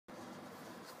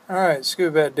Alright,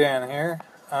 Scuba Dan here.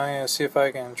 I'm going to see if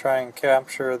I can try and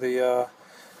capture the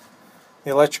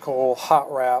electrical hot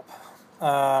wrap.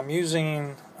 I'm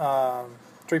using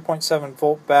 3.7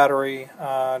 volt battery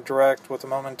direct with a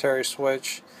momentary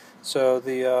switch, so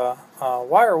the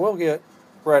wire will get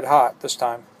red hot this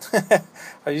time. I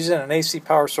was using an AC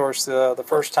power source the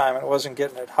first time and it wasn't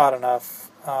getting it hot enough,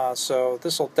 so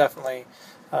this will definitely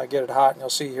get it hot, and you'll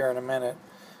see here in a minute.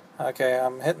 Okay,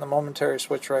 I'm hitting the momentary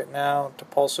switch right now to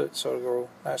pulse it so it'll go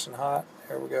nice and hot.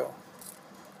 Here we go.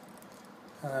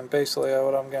 And then basically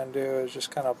what I'm going to do is just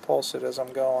kind of pulse it as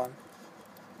I'm going.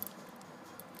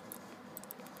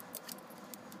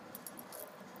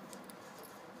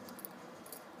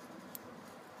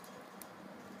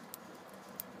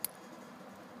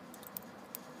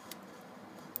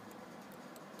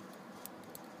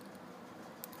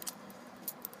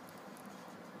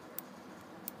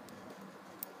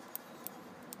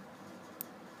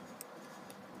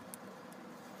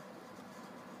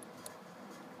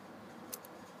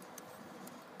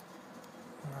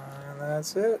 And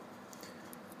that's it.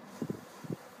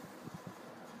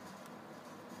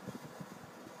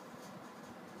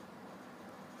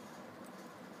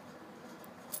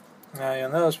 Now you'll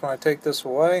notice when I take this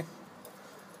away,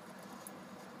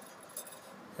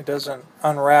 it doesn't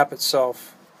unwrap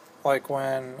itself like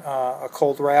when a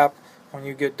cold wrap, when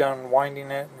you get done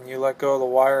winding it and you let go of the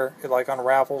wire, it like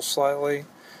unravels slightly.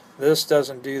 This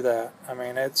doesn't do that. I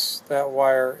mean, that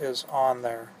wire is on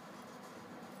there.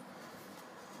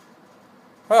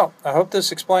 Well, I hope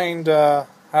this explained how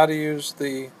to use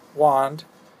the wand.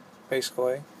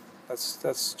 Basically,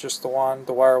 that's just the wand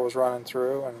the wire was running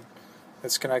through, and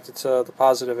it's connected to the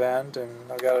positive end,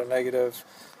 and I've got a negative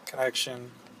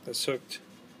connection that's hooked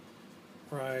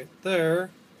right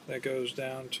there that goes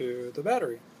down to the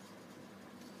battery.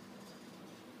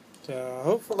 So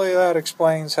hopefully that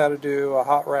explains how to do a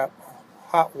hot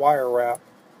wire wrap.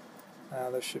 Now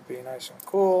this should be nice and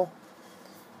cool,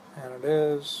 and it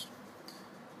is.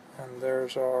 And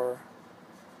there's our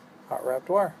hot wrapped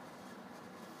wire.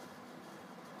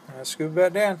 And that's Scuba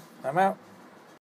Dan. I'm out.